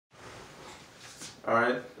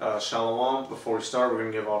Alright, Shalom. Before we start, we're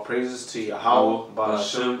going to give all praises to Yahweh,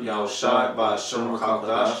 Ba'ashem, Yahushai, Ba'ashem,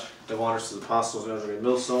 Rakakadash. Give honors to the apostles and Ezra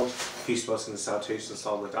Millstone. Peace, blessing, and salutations to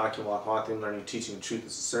all with Akim Wakwatim, learning, teaching, truth,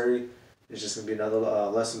 and sincerity. It's just going to be another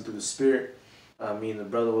lesson through the Spirit. Me and the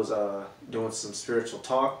brother was doing some spiritual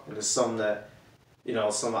talk, and it's something that, you know,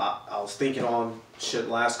 I was thinking on shit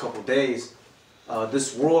the last couple days.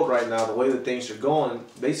 This world right now, the way that things are going,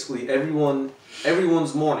 basically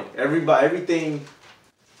everyone's mourning. Everything,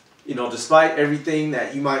 you know, despite everything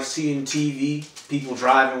that you might see in TV, people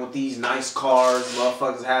driving with these nice cars,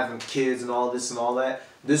 motherfuckers having kids and all this and all that,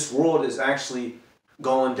 this world is actually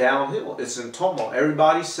going downhill. It's in turmoil.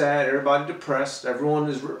 Everybody's sad, everybody depressed, everyone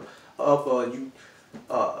is up, you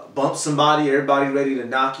bump somebody, everybody ready to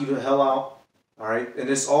knock you the hell out. Alright, and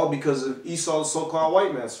it's all because of Esau, the so-called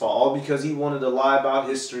white man's fault. All because he wanted to lie about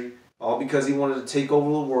history. All because he wanted to take over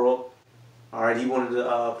the world. Alright, he wanted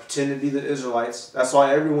to pretend to be the Israelites. That's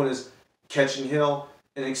why everyone is catching hell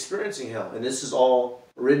and experiencing hell. And this is all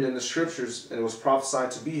written in the scriptures, and it was prophesied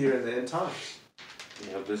to be here in the end times.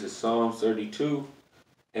 Yeah, this is Psalms 32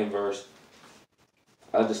 and verse.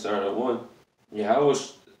 I just started at 1.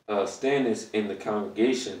 Yahweh standeth in the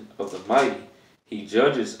congregation of the mighty. He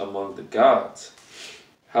judges among the gods.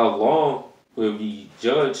 How long will ye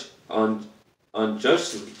judge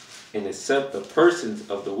unjustly and accept the persons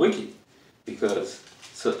of the wicked? Because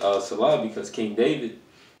Salah, because King David,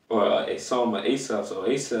 or a psalm of Esau, so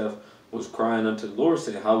Asaph was crying unto the Lord,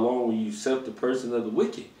 saying, how long will you accept the person of the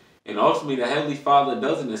wicked? And ultimately, the Heavenly Father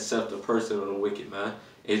doesn't accept the person of the wicked, man.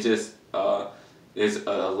 It's just, there's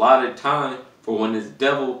a lot of time for when this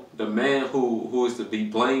devil, the man who is to be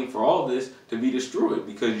blamed for all this, to be destroyed.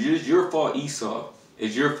 Because it's your fault, Esau.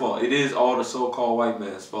 It's your fault. It is all the so-called white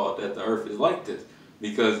man's fault that the earth is like this.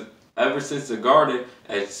 Because ever since the garden,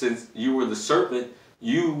 and since you were the serpent,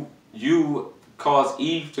 you caused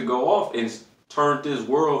Eve to go off and turned this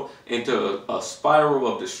world into a spiral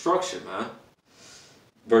of destruction, man.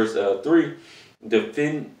 Verse 3,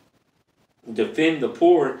 defend the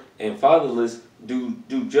poor and fatherless, do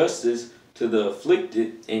justice to the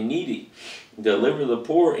afflicted and needy. Deliver the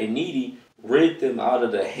poor and needy, rid them out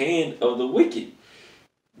of the hand of the wicked.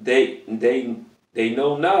 They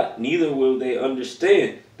know not, neither will they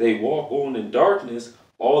understand. They walk on in darkness.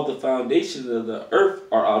 All the foundations of the earth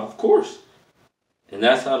are out of course. And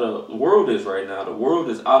that's how the world is right now. The world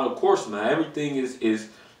is out of course, man. Everything is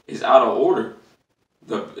out of order.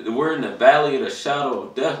 We're in the valley of the shadow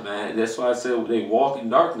of death, man. That's why I said they walk in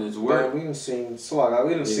darkness. We done seen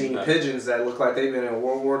pigeons that look like they've been in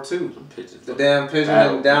World War II. The damn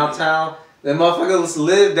pigeon in downtown. That motherfucker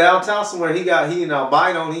live downtown somewhere. He in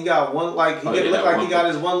albino. He got one he got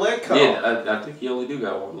his one leg cut off. Yeah, I think he only do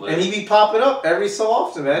got one leg. And he be popping up every so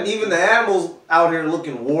often, man. Even the animals out here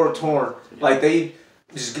looking war torn, like they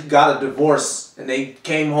just got a divorce and they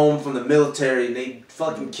came home from the military and they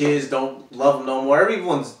fucking kids don't love them no more.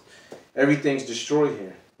 Everything's destroyed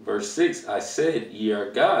here. Verse 6, I said, ye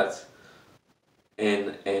are gods,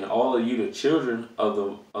 and all of you the children of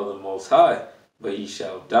the Most High, but ye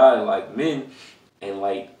shall die like men and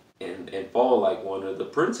fall like one of the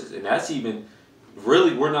princes. And that's even,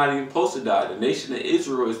 really, we're not even supposed to die. The nation of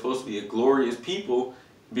Israel is supposed to be a glorious people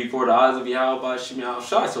before the eyes of Yahweh Ba'ashem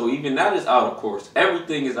Yahushai. So even that is out of course.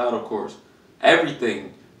 Everything is out of course.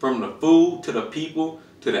 Everything, from the food to the people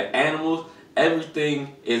to the animals,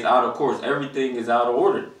 everything is out of course. Everything is out of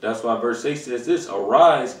order. That's why verse 6 says this,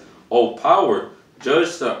 arise, O power,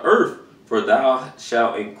 judge the earth, for thou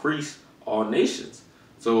shalt increase all nations.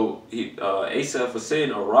 So Asaph was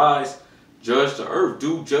saying, arise, judge the earth,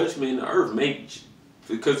 do judgment in the earth,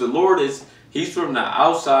 because the Lord He's from the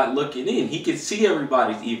outside looking in. He can see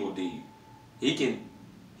everybody's evil deed. He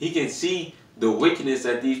can see the wickedness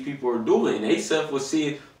that these people are doing. And Asaph was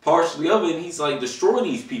seeing partially of it, and he's like, destroy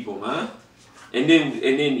these people, man. And then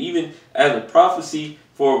even as a prophecy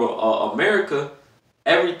for America,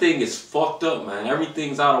 everything is fucked up, man.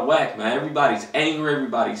 Everything's out of whack, man. Everybody's angry,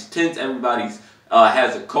 everybody's tense, everybody's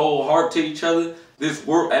has a cold heart to each other. This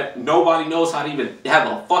world, nobody knows how to even have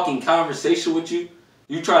a fucking conversation with you.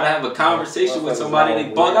 You try to have a conversation with somebody, they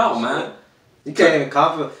bug out, man. You can't even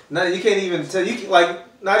you can't even tell.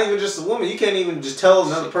 Not even just a woman. You can't even just tell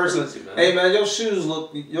another person, "Hey, man, your shoes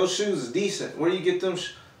is decent. Where do you get them?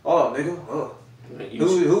 Oh, nigga,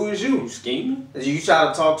 who is you? You scheming? You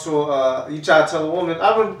try to talk to you try to tell a woman.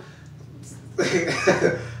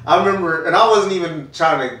 I remember, and I wasn't even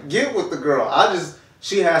trying to get with the girl.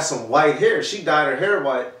 She had some white hair. She dyed her hair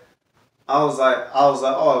white. I was like,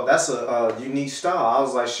 oh, that's a unique style. I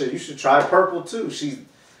was like, shit, you should try purple too.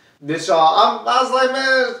 Bitch, y'all. I was like,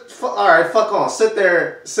 man, all right, fuck on. Sit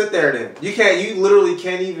there then. You literally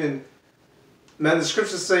can't even. Man, the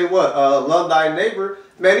scriptures say what? Love thy neighbor.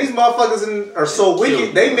 Man, these motherfuckers are so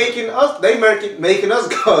wicked. They making us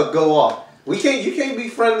go off. You can't be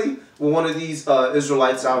friendly with one of these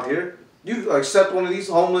Israelites out here. You accept one of these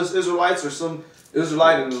homeless Israelites or some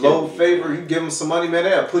Israelite in low favor, you give them some money, man,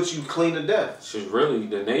 they'll put you clean to death. So really,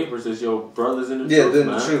 the neighbors is your brothers in the truth, man.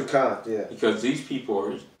 Yeah, the truth, yeah. Because these people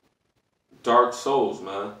are dark souls,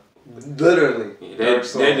 man. Literally. They're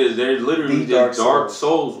literally just dark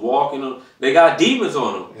souls walking on. They got demons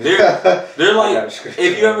on them. They're like,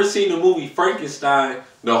 if you ever seen the movie Frankenstein,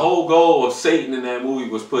 the whole goal of Satan in that movie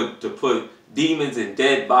was to put demons in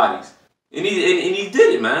dead bodies. And he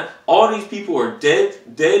did it, man. All these people are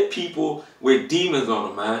dead people with demons on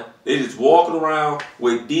them, man. They just walking around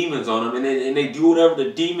with demons on them, and they do whatever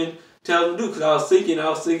the demon tells them to do. Because I was thinking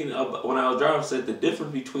when I was driving, I said the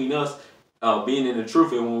difference between us being in the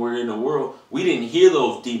truth and when we're in the world, we didn't hear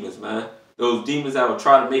those demons, man. Those demons that would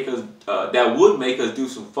try to make us, that would make us do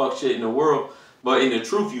some fuck shit in the world. But in the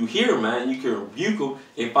truth, you hear them, man. You can rebuke them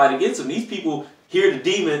and fight against them. These people hear the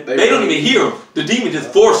demon. They don't even hear them. The demon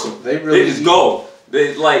just force them. They just go.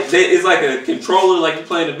 It's like a controller, like you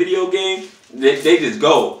playing a video game. They just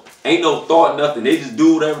go. Ain't no thought, nothing. They just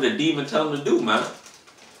do whatever the demon tell them to do, man.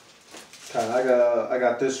 I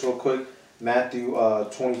got this real quick. Matthew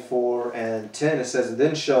 24:10. It says, "And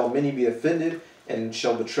then shall many be offended, and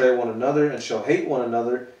shall betray one another, and shall hate one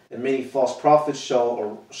another, and many false prophets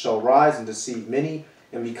shall rise and deceive many.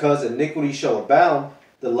 And because iniquity shall abound,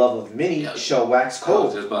 the love of many shall wax cold." I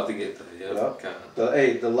was just about to get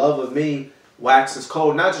that. The love of many waxes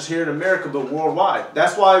cold, not just here in America, but worldwide.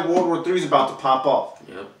 That's why World War III is about to pop off.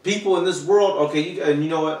 Yep. People in this world, and you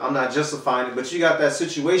know what? I'm not justifying it, but you got that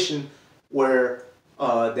situation where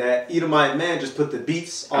that Edomite man just put the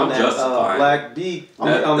beats on black beat,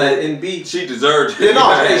 on that NB. She deserved it.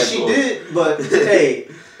 Yeah, no, she did, but hey,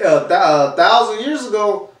 1,000 years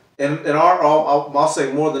ago, and I'll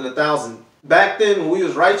say more than 1,000. Back then, when we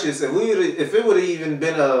was righteous, if it would have even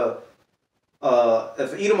been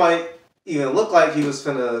if Edomite even looked like he was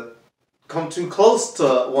finna come too close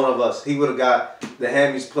to one of us, he would have got the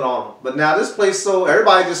hammies put on him. But now this place, so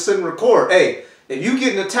everybody just sit and record. Hey, if you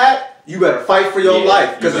getting attacked, you better fight for your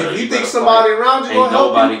life. Because if you think somebody around you gonna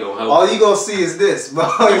help you, all you gonna see is this.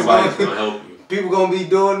 Nobody's gonna help you. People gonna be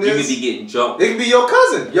doing this. You could be getting jumped. It could be your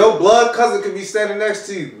cousin. Your blood cousin could be standing next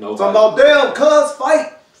to you. Talking about, damn, cuz,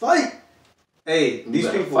 fight. Hey, these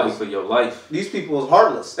people fight for your life. These people is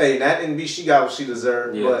heartless. Hey, that NB, she got what she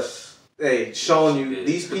deserved. Yes. But hey, showing you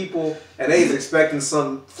these people, and they is expecting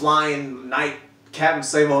some flying night Captain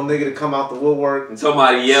Same old nigga to come out the woodwork. And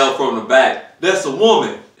somebody yell from the back, "That's a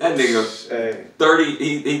woman." That nigga, 30,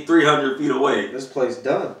 he 300 feet away. This place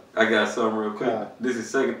done. I got something real quick. This is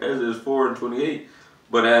 2 Ezra 4:28.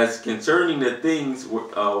 "But as concerning the things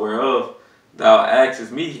whereof thou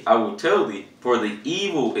askest me, I will tell thee. For the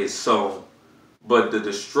evil is sown, but the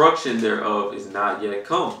destruction thereof is not yet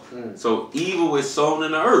come." So evil is sown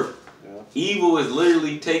in the earth. Evil is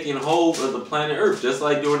literally taking hold of the planet Earth, just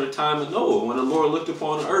like during the time of Noah, when the Lord looked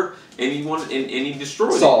upon the earth and he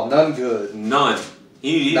destroyed it. Saw none good. None.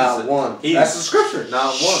 Not one. That's the scripture.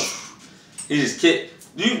 Not one. He just killed.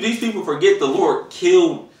 These people forget the Lord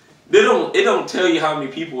killed. It don't tell you how many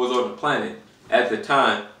people was on the planet at the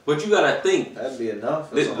time, but you gotta think. That'd be enough.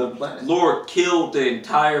 That's a whole planet. Lord killed the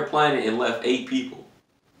entire planet and left 8 people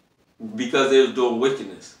because they was doing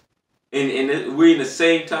wickedness, and we're in the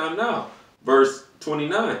same time now. Verse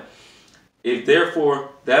 29. "If therefore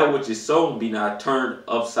that which is sown be not turned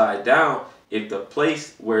upside down, if the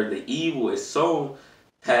place where the evil is sown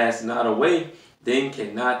pass not away, then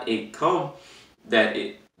cannot it come that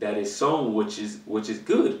is sown which is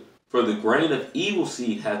good. For the grain of evil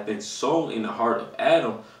seed hath been sown in the heart of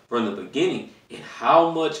Adam from the beginning, and how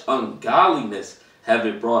much ungodliness have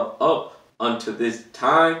it brought up unto this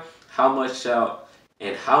time? How much shall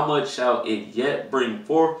it yet bring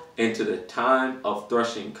forth into the time of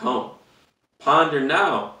threshing come? Ponder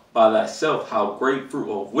now by thyself how great fruit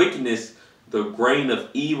of wickedness the grain of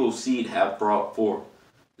evil seed have brought forth."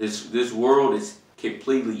 This world is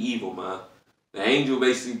completely evil, man. The angel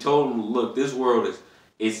basically told him, look, this world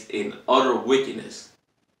is in utter wickedness.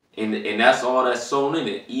 And that's all that's sown in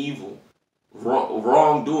it. Evil,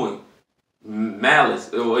 wrongdoing, malice.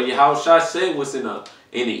 How should I say what's in the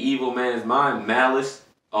evil man's mind? Malice,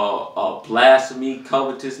 blasphemy,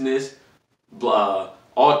 covetousness,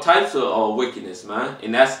 all types of wickedness, man.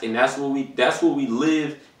 And that's what we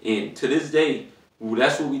live in to this day.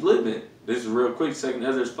 That's what we live in. This is real quick. 2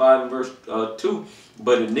 Ezra 5 and verse 2.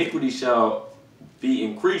 "But iniquity shall feet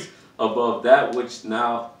increase above that which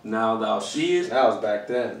now thou seest. That was back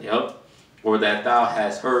then. Yep. Or that thou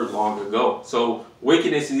hast heard long ago. So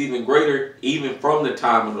wickedness is even greater even from the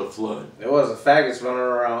time of the flood. There was a faggots running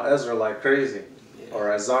around Ezra like crazy. Yeah.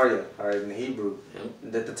 Or Azariah, or in Hebrew.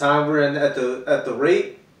 Yep. At the time we're in, at the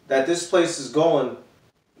rate that this place is going,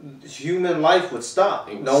 human life would stop.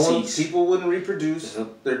 People wouldn't reproduce.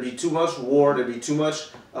 Yep. There'd be too much war. There'd be too much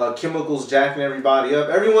chemicals jacking everybody up.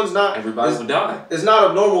 Everybody would die. It's not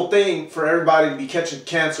a normal thing for everybody to be catching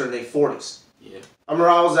cancer in their 40s. Yeah. I remember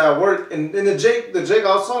I was at work, and the Jake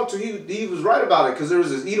I was talking to, he was right about it, because there was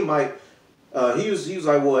this Edomite. He was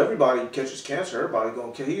like, well, everybody catches cancer. Everybody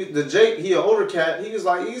gonna catch. He an older cat. He was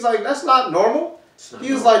like, that's not normal.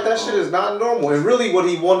 He was like, that shit is not normal. And really what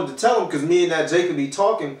he wanted to tell him, because me and that Jacob be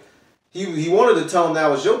talking, he wanted to tell him that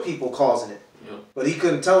was your people causing it. Yep. But he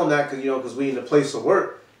couldn't tell him that because we in the place of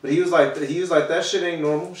work. But he was like, that shit ain't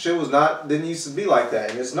normal. Shit didn't used to be like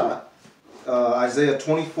that, and it's not. Isaiah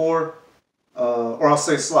 24, or I'll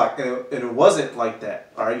say slack, and it wasn't like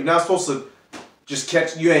that. All right, you're not supposed to just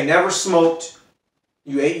catch. You ain't never smoked.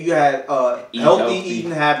 You had healthy eating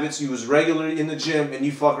habits. You was regularly in the gym, and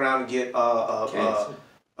you fuck around and get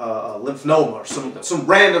lymphoma or some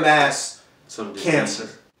random ass cancer,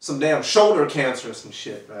 some damn shoulder cancer or some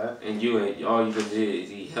shit, man. And all you did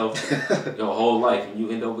is eat healthy your whole life, and you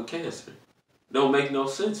end up with cancer. Don't make no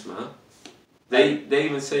sense, man. They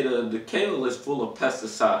even say the kale is full of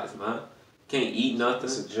pesticides, man. Can't eat nothing.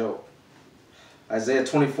 It's a joke. Isaiah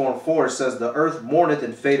 24:4 says, the earth mourneth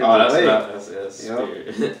and fadeth away. That's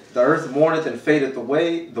the earth mourneth and fadeth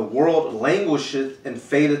away. The world languisheth and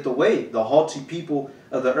fadeth away. The haughty people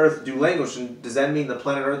of the earth do languish. And does that mean the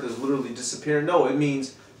planet Earth is literally disappearing? No, it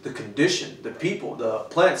means the condition, the people, the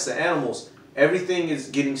plants, the animals. Everything is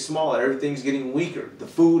getting smaller. Everything's getting weaker. The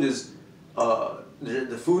food is,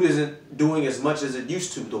 the food isn't doing as much as it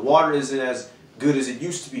used to. The water isn't as good as it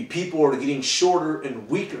used to be. People are getting shorter and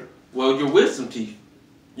weaker. Well, your wisdom teeth.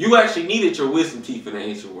 You actually needed your wisdom teeth in the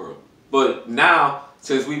ancient world. But now,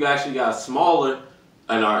 since we've actually got smaller,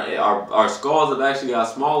 and our skulls have actually got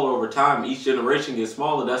smaller over time, each generation gets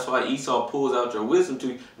smaller. That's why Esau pulls out your wisdom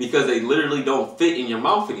tooth, because they literally don't fit in your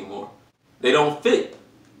mouth anymore. They don't fit.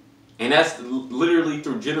 And that's literally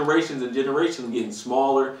through generations and generations getting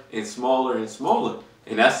smaller and smaller and smaller.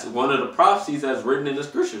 And that's one of the prophecies that's written in the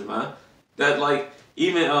scriptures, man. That, like,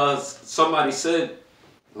 even somebody said,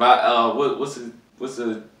 what's the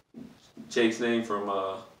Jake's name from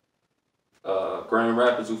Grand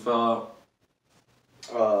Rapids who fell out?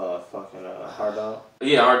 Hardab.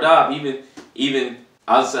 Yeah, Hardab. Even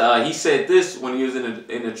he said this when he was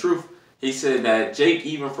in the truth. He said that Jake,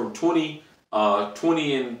 even from 20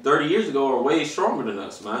 and 30 years ago, are way stronger than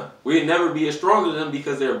us, man. We'd never be as strong as them,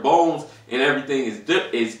 because their bones and everything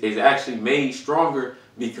is actually made stronger,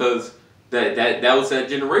 because that was that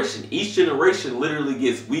generation. Each generation literally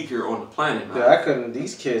gets weaker on the planet, man. Yeah,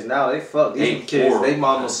 these kids now, these kids, horrible, they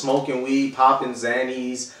mama smoking weed, popping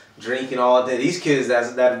Xannies, drinking all day. These kids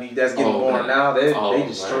that's getting born now, they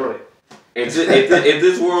destroy it. If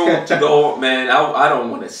this world to go, man, I don't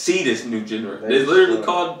want to see this new generation. It's literally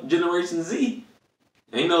called Generation Z.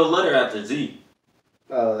 Ain't no letter after Z.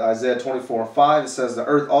 Isaiah 24:5, it says, the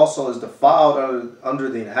earth also is defiled under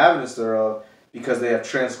the inhabitants thereof, because they have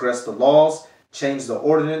transgressed the laws, changed the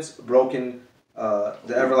ordinance, broken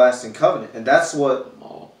the everlasting covenant. And that's the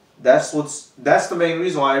main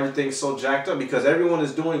reason why everything's so jacked up, because everyone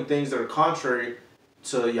is doing things that are contrary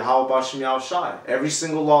to Yahweh Bashem Yahushai. Every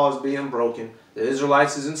single law is being broken. The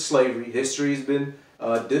Israelites is in slavery. History has been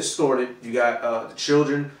distorted. You got the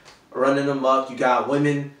children running amok. You got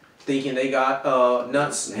women thinking they got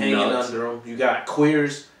nuts hanging under them. You got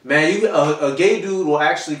queers. Man, a gay dude will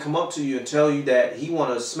actually come up to you and tell you that he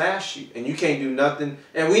want to smash you, and you can't do nothing.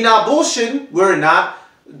 And we not bullshitting. We're not.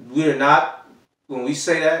 When we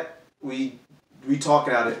say that, we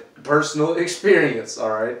talking out of personal experience, all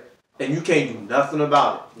right? And you can't do nothing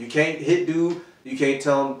about it. You can't hit dude. You can't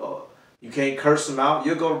tell him. You can't curse him out.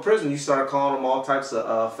 You'll go to prison. You start calling him all types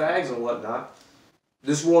of fags and whatnot.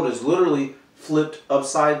 This world is literally flipped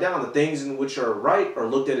upside down. The things in which are right are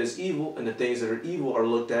looked at as evil, and the things that are evil are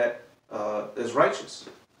looked at as righteous.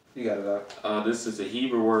 You got it out. This is a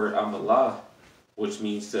Hebrew word, amalah, which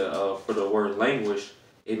means to, for the word languish,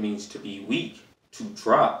 it means to be weak, to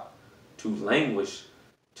drop, to languish,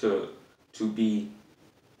 to be,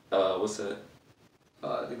 what's that?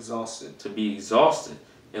 Exhausted. To be exhausted.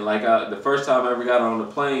 And like the first time I ever got on the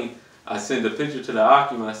plane, I sent a picture to the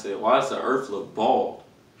Akim. I said, why does the earth look bald?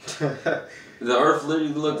 The earth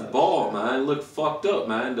literally looks bald, man. It looks fucked up,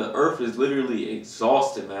 man. The earth is literally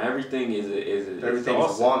exhausted, man. Everything is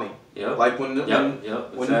wanting. Yep. Like when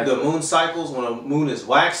the moon cycles, when a moon is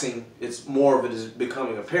waxing, it's more of it is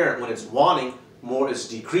becoming apparent. When it's waning, more it's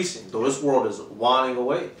decreasing. Though this world is waning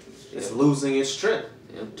away, it's losing its strength.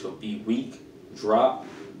 Yep. To be weak, drop,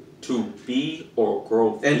 to be or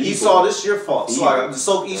grow. And Esau, this is your fault.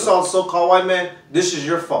 So Esau, the so-called white man, this is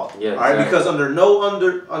your fault. Yeah, all right, exactly. Because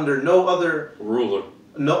under no other ruler.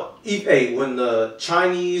 When the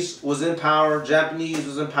Chinese was in power, Japanese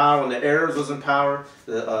was in power, when the Arabs was in power,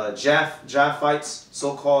 the Japhites,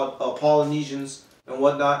 so-called Polynesians and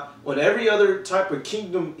whatnot, when every other type of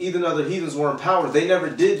kingdom, even other heathens were in power, they never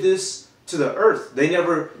did this to the earth. They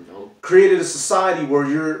never created a society where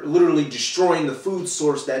you're literally destroying the food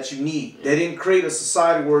source that you need. They didn't create a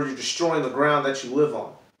society where you're destroying the ground that you live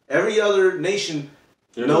on. Every other nation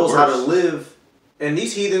knows how to live. And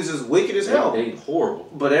these heathens is wicked as hell. They horrible.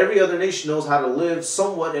 But every other nation knows how to live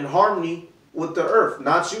somewhat in harmony with the earth.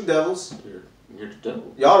 Not you devils. You're the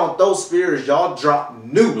devil. Y'all don't throw spears. Y'all drop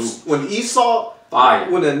nukes. When Esau,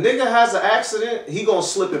 when a nigga has an accident, he gonna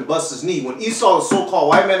slip and bust his knee. When Esau, the so-called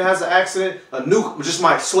white man, has an accident, a nuke just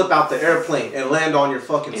might slip out the airplane and land on your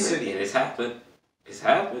fucking city. And it's happened. It's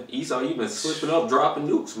happened. Esau, you been slipping up, dropping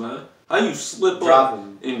nukes, man. How you slip up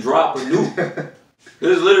and drop a nuke?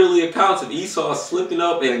 There's literally accounts of Esau slipping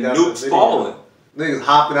up and nukes falling. Niggas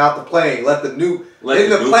hopping out the plane, let the nuke, letting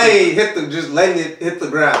the plane hit the, just letting it hit the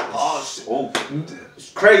ground. Oh shit! Oh.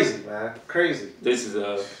 It's crazy, man, crazy. This is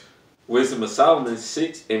Wisdom of Solomon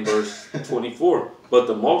 6 and verse 24. But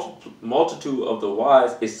the multitude of the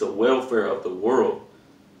wise is the welfare of the world.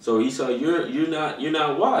 So Esau, you're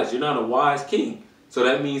not wise. You're not a wise king. So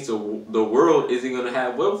that means the world isn't gonna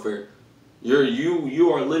have welfare.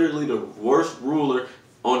 You are literally the worst ruler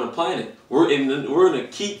on the planet. We're gonna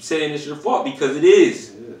keep saying it's your fault because it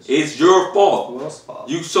is. It's your fault. Who else's fault?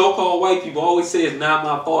 You so-called white people always say it's not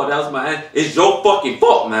my fault. That was my hand. It's your fucking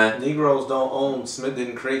fault, man. Negroes don't own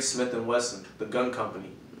didn't create Smith and Wesson, the gun company.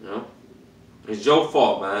 No, it's your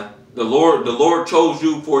fault, man. The Lord chose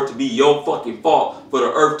you for it to be your fucking fault for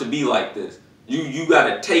the earth to be like this. You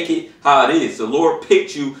gotta take it how it is. The Lord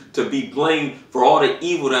picked you to be blamed for all the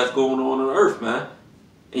evil that's going on earth, man.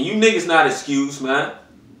 And you niggas not excused, man.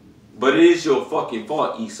 But it is your fucking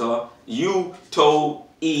fault, Esau. You told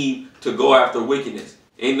Eve to go after wickedness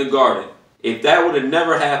in the garden. If that would have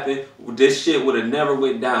never happened, this shit would have never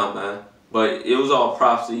went down, man. But it was all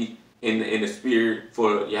prophecy in the spirit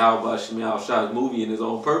for Yahweh Shemiah Shah's movie and his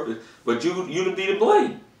own purpose. But you to be the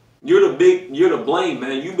blame. You're the blame,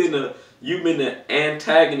 man. You've been the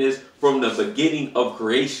antagonist from the beginning of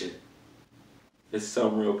creation. This is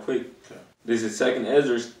something real quick. Okay. This is 2nd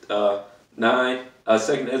Ezra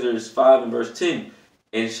 2nd Ezra 5 and verse 10.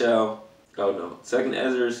 And shall, 2nd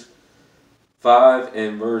Ezra 5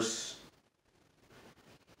 and verse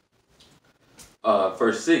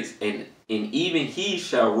 6. And even he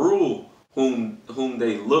shall rule whom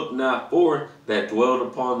they look not for that dwelled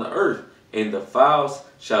upon the earth. And the fowls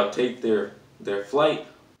shall take their flight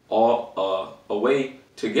all away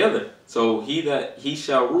together. So he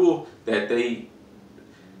shall rule that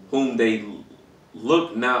whom they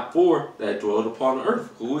look not for that dwelled upon the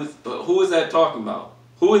earth. Who is that talking about?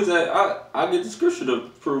 Who is that? I get the scripture to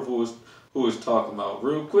prove who is talking about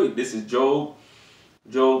real quick. This is Job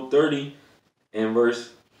 30 and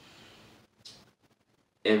verse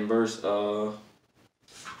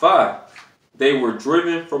 5. They were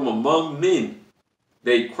driven from among men.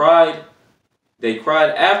 They cried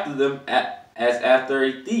after them as after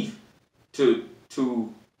a thief, to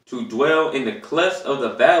dwell in the clefts of the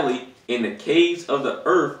valley, in the caves of the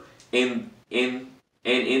earth, and in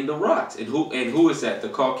the rocks. And who is that? The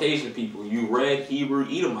Caucasian people. You red Hebrew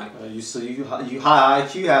Edomite. You high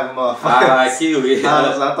IQ having motherfuckers. High IQ, yeah.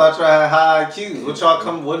 I thought you had high IQ. What y'all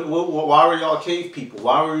come? Why were y'all cave people?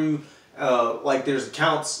 Why were you like? There's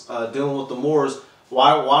accounts dealing with the Moors.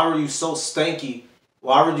 Why were you so stanky?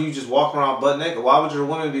 Why would you just walk around butt naked? Why would your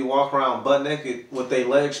women be walking around butt naked with their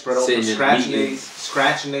legs spread open,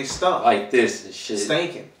 scratching their stuff like this and shit,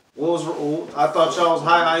 stinking? I thought y'all was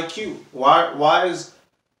high IQ. Why is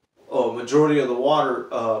majority of the water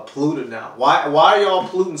polluted now? Why are y'all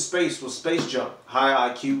polluting space with space junk? High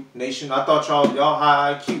IQ nation. I thought y'all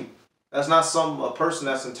high IQ. That's not a person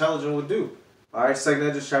that's intelligent would do. All right, 2nd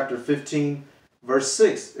Ezra chapter 15, verse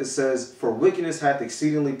 6. It says, "For wickedness hath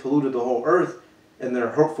exceedingly polluted the whole earth, and their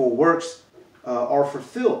hurtful works are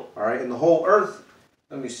fulfilled." All right, and the whole earth.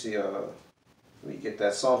 Let me see. Let me get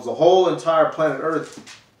that Psalms. The whole entire planet Earth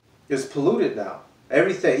is polluted now.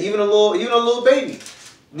 Everything, even a little baby.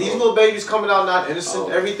 These little babies coming out not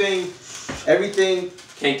innocent. Everything.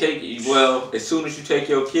 Can't take it. Well, as soon as you take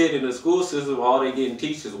your kid in the school system, all they getting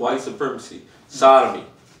teach is white supremacy, sodomy.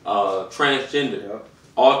 transgender. Yep.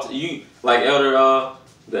 All you like the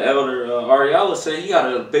elder Ariella said he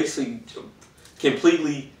gotta basically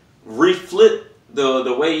completely reflip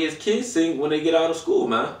the way his kids sing when they get out of school,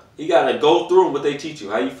 man. You gotta go through what they teach you.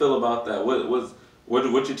 How you feel about that?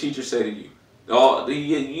 What your teacher say to you?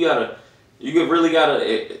 You really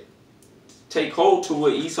gotta take hold to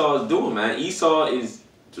what Esau is doing, man. Esau is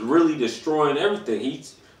really destroying everything.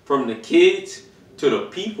 He's from the kids to the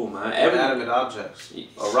people, man. Inanimate objects.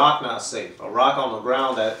 A rock not safe. A rock on the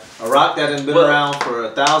ground a rock that has been around for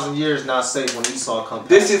 1,000 years not safe when Esau comes.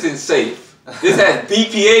 This isn't safe. This has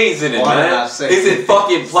BPA's in it, Water man. not safe. It's in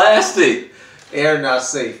fucking plastic. Air not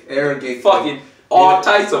safe. Air get fucking all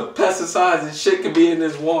types of pesticides and shit can be in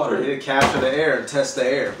this water. We need to capture the air and test the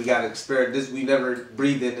air. We got to experiment this. We never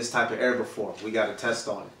breathed in this type of air before. We got to test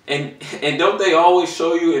on it. And don't they always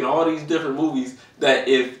show you in all these different movies that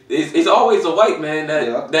if it's always a white man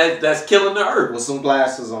that's killing the earth with some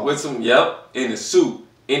glasses on, in a suit,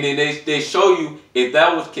 and then they show you if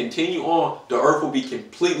that would continue on, the earth will be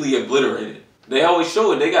completely obliterated. They always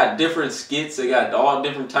show it. They got different skits. They got all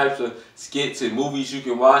different types of skits and movies you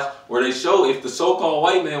can watch where they show if the so-called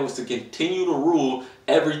white man was to continue to rule,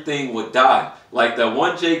 everything would die. Like that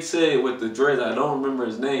one Jake said with the dreads, I don't remember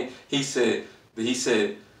his name. He said the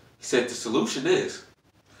solution is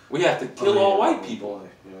we have to kill all white people.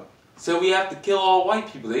 Yeah. So we have to kill all white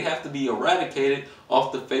people. They have to be eradicated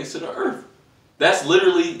off the face of the earth. That's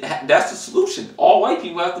the solution. All white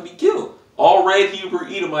people have to be killed. All red Hebrew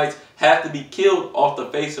Edomites have to be killed off the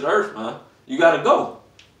face of the earth, man. You gotta go.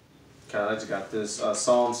 Okay, I just got this.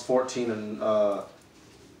 Psalms 14 and 1.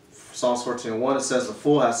 It says, "The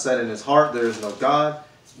fool has said in his heart, there is no God.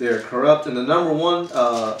 They are corrupt." And the number one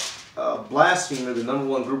blasphemer, the number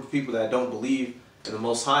one group of people that don't believe in the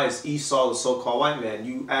Most High is Esau, the so-called white man.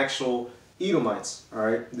 You actual Edomites. All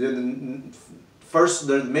right, they're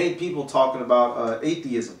the main people talking about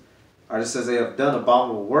atheism. All right, it says they have done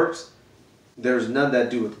abominable works. There is none that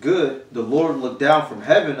doeth good. The Lord looked down from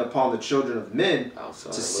heaven upon the children of men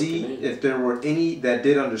to see if there were any that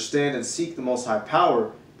did understand and seek the Most High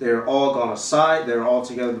power. They are all gone aside. They are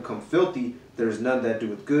altogether become filthy. There is none that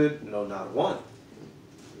doeth good, no, not one.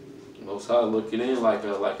 Most High looking in like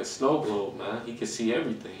a snow globe, man. He can see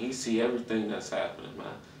everything. He can see everything that's happening,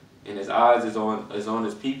 man. And his eyes is on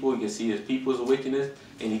his people. He can see his people's wickedness,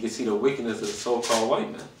 and he can see the wickedness of the so-called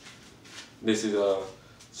white man. This is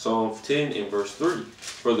Psalm 10 in verse 3.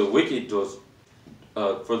 For the wicked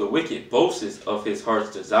boasts of his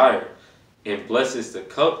heart's desire, and blesses the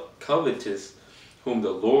covetous, whom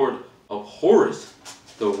the Lord abhorreth.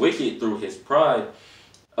 The wicked through his pride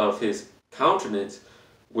of his countenance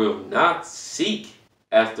will not seek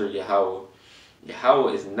after Yahweh.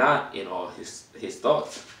 Yahweh is not in all his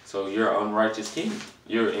thoughts. So you're an unrighteous king.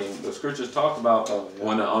 The scriptures talk about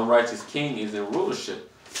when an unrighteous king is in rulership,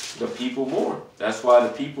 the people mourn. That's why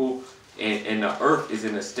the people and the earth is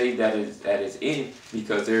in a state that is in,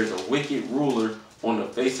 because there's a wicked ruler on the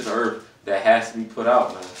face of the earth that has to be put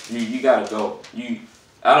out, man. You gotta go.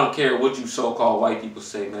 I don't care what you so-called white people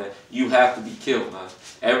say, man. You have to be killed, man.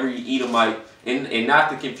 Every Edomite, and not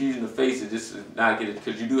to confuse the faces, this is not get it,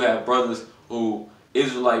 because you do have brothers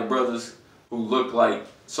Israelite brothers who look like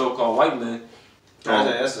so-called white men.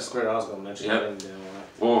 That's the spirit I was gonna mention. Yep.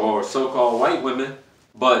 Or so-called white women.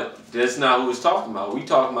 But that's not who it's talking about. We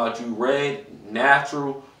talking about you red,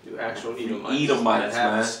 natural, you actual Edomites, that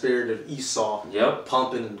have man. The spirit of Esau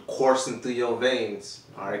pumping and coursing through your veins.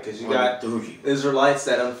 All right, because you got Israelites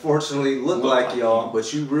that unfortunately look like y'all,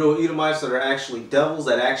 but you real Edomites that are actually devils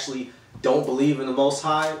that actually don't believe in the Most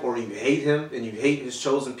High, or you hate him and you hate his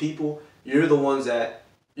chosen people. You're the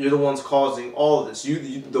ones causing all of this.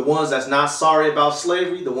 You the ones that's not sorry about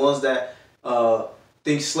slavery, the ones that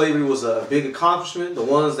think slavery was a big accomplishment, the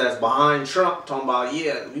ones that's behind Trump talking about,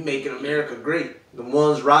 yeah, we making America great, the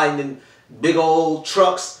ones riding in big old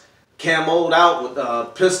trucks, camoed out with a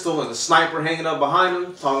pistol and a sniper hanging up behind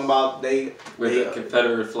them, talking about they a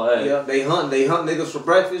Confederate flag. Yeah, they hunt niggas for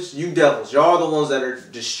breakfast. You devils, y'all are the ones that are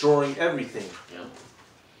destroying everything. Yeah.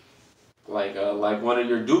 Like one of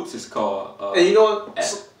your dupes is called. And you know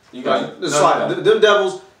what? Them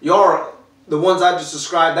devils, y'all are the ones I just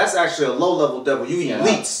described. That's actually a low-level devil. You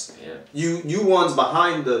elites. Yeah. You ones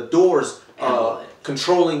behind the doors,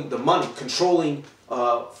 controlling the money, controlling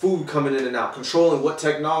food coming in and out, controlling what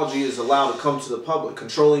technology is allowed to come to the public,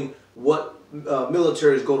 controlling what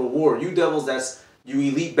militaries go to war. You devils, you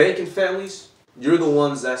elite banking families. You're the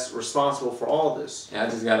ones that's responsible for all this. Yeah, I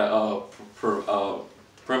just got a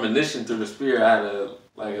premonition through the spirit. I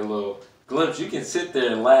had a little glimpse. You can sit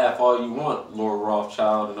there and laugh all you want, Lord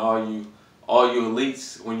Rothschild, and all you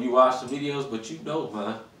elites when you watch the videos, but you know,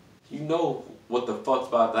 man, you know what the fuck's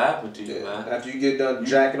about to happen to you, man. After you get done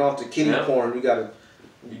jacking off to kitty porn,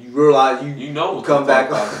 you realize you know come back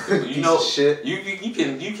you know shit. You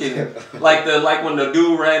can like when the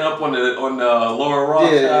dude ran up on the Laura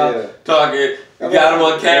Rothschild talking, got him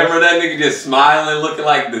on camera, that nigga just smiling, looking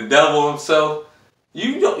like the devil himself.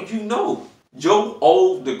 You know your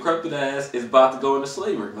old decrepit ass is about to go into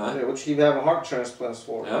slavery, man. Yeah, what you keep having heart transplants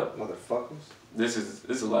for? Yep. Motherfuckers. This is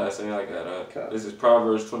the last thing I got. Okay. This is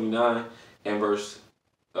Proverbs 29 and verse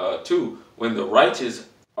 2. When the righteous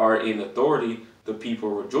are in authority, the people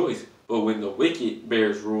rejoice, but when the wicked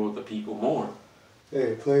bears rule, the people mourn.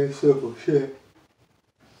 Hey, plain simple shit.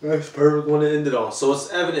 That's perfect one to end it on. So it's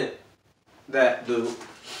evident that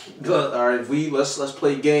alright, if let's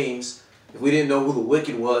play games. If we didn't know who the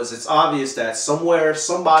wicked was, it's obvious that somewhere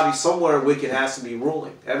wicked has to be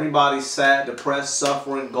ruling. Everybody's sad, depressed,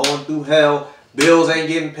 suffering, going through hell. Bills ain't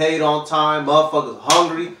getting paid on time. Motherfuckers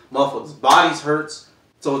hungry. Motherfuckers' bodies hurts.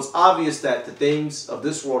 So it's obvious that the things of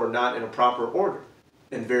this world are not in a proper order.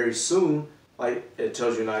 And very soon, like it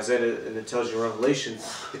tells you in Isaiah and it tells you in Revelation,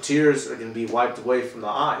 the tears are going to be wiped away from the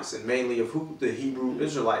eyes. And mainly of who? The Hebrew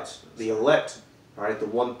Israelites, the elect. All right, the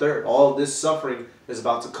 1/3. All of this suffering is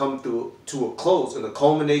about to come to a close, and the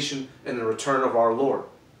culmination and the return of our Lord.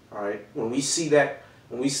 All right, when we see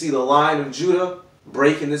the Lion of Judah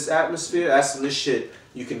breaking this atmosphere, that's when this shit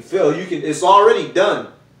you can feel. It's already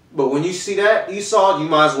done. But when you see that, Esau, you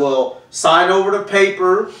might as well sign over the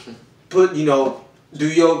paper, get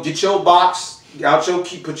your box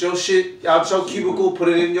put your shit out your cubicle, put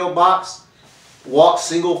it in your box, walk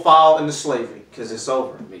single file into slavery, because it's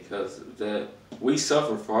over. Because we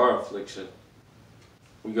suffer for our affliction.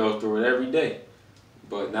 We go through it every day.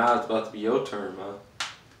 But now it's about to be your turn, man.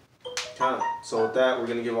 So with that, we're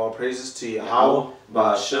going to give all praises to Yahweh,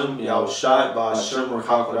 Ba'ashem, Yahushai, Ba'ashem,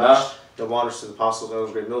 Rakakodash, the wonders to the apostles,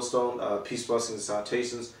 elders, great millstone, peace, blessings, and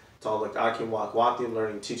salutations to all the Akim, Wakwatim,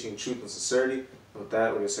 learning, teaching, truth, and sincerity. And with that,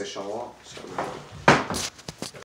 we're going to say Shalom.